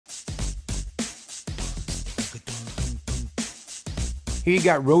Here you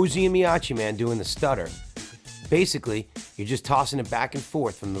got Rosie and Myachi, man, doing the stutter. Basically, you're just tossing it back and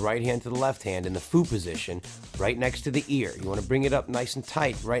forth from the right hand to the left hand in the foo position, right next to the ear. You want to bring it up nice and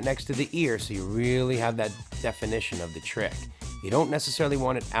tight, right next to the ear, so you really have that definition of the trick. You don't necessarily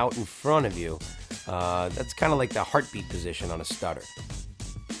want it out in front of you. That's kind of like the heartbeat position on a stutter.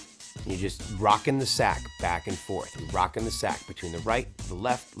 You're just rocking the sack back and forth. You're rocking the sack between the right, the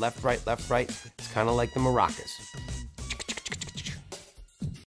left, left, right, left, right. It's kind of like the maracas.